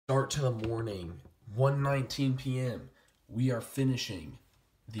Start to the morning, 1:19 p.m. We are finishing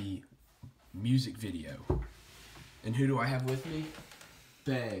the music video. And who do I have with me?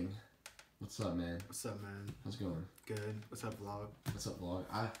 Bang. What's up, man? What's up, man? How's it going? Good. What's up, vlog? What's up, vlog?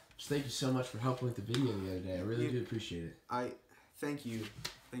 Just thank you so much for helping with the video the other day. I really do appreciate it. Thank you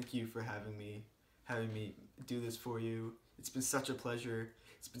for having me do this for you. It's been such a pleasure.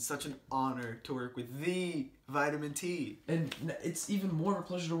 It's been such an honor to work with the Vitamin T. And it's even more of a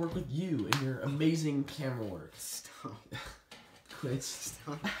pleasure to work with you and your amazing camera work. Stop. Quit.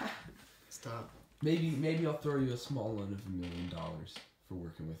 Stop. Maybe I'll throw you a small loan of $1 million for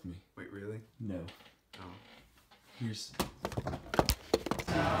working with me. Wait, really? No. Oh. Here's.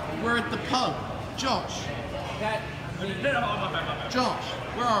 We're at the pub. Josh. Josh,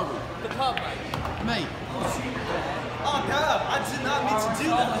 where are we? The pub, Mate. Oh God, I did not mean to do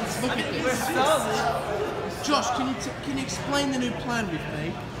that. Look at this. Josh, can you explain the new plan we've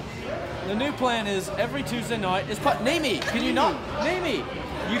made? The new plan is every Tuesday night is name me. Can you not name me?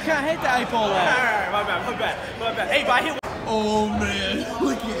 You can't hit the 8-ball there. Alright, my bad. Hey, but I hit. Oh man,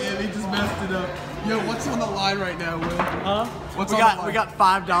 look at him, he just messed it up. Yo, what's on the line right now, Will? Huh? We got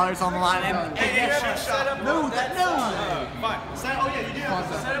 $5 on the line. No. Fine. Set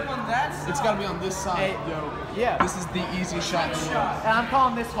up on that side. It's gotta be on this side, yo. Yeah. This is the easiest shot in the world. And I'm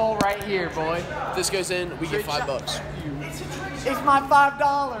calling this hole right here, boy. If this goes in, we get $5. It's my $5.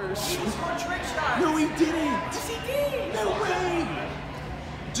 No, he didn't. Yes, he did. No way.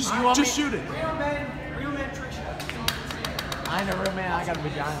 Just shoot it. Real man trick shot. I ain't a real man. I got a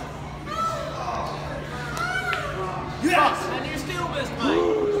vagina. Yes, and you still missed, mate.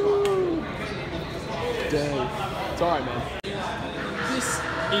 Dang. It's alright, man. This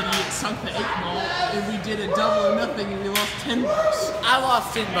idiot sunk the 8-ball, and we did a double or nothing, and we lost $10. I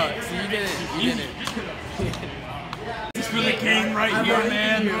lost $10. You didn't. This for the game right here,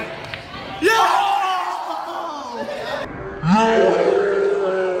 man.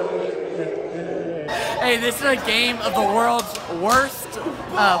 Hey, this is a game of the world's worst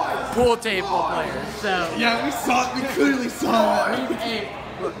pool table players. So Yeah, we saw it. We clearly saw it.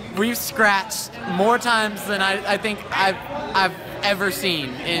 we've scratched more times than I think I've ever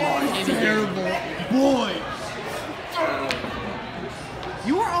seen in Terrible. Boy.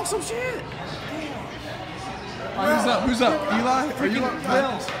 You are also shit. Who's up? Eli? Are you up?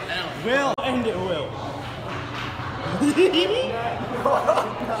 Will and it will.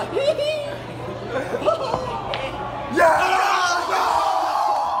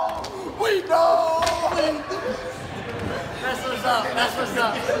 We know! That's what's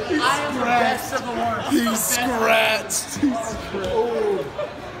up. I am the best of the worst. He's scratched.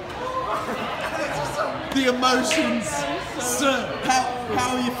 The emotions. Sir,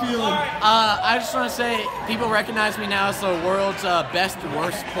 how are you feeling? I just want to say, people recognize me now as the world's best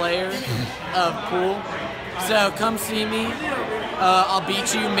worst player of pool. So come see me. I'll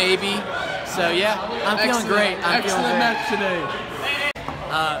beat you maybe. So yeah, I'm feeling great. Excellent match today.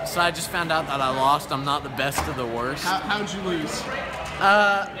 So I just found out that I lost. I'm not the best of the worst. How'd you lose?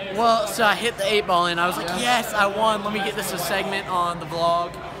 Well, so I hit the 8-ball and I was like, yes, I won. Let me get this a segment on the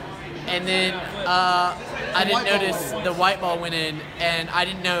vlog. And then I didn't notice the white ball went in, and I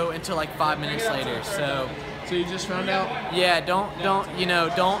didn't know until like 5 minutes later. So you just found out? yeah, don't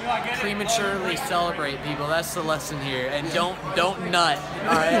prematurely celebrate, people. That's the lesson here. And don't nut.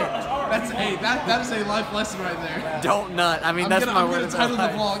 All right. That is a life lesson right there. Don't nut. I mean, that's my word. I'm gonna title the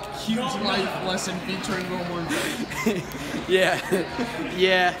vlog "Huge Life Lesson" featuring Will Morgan. Yeah.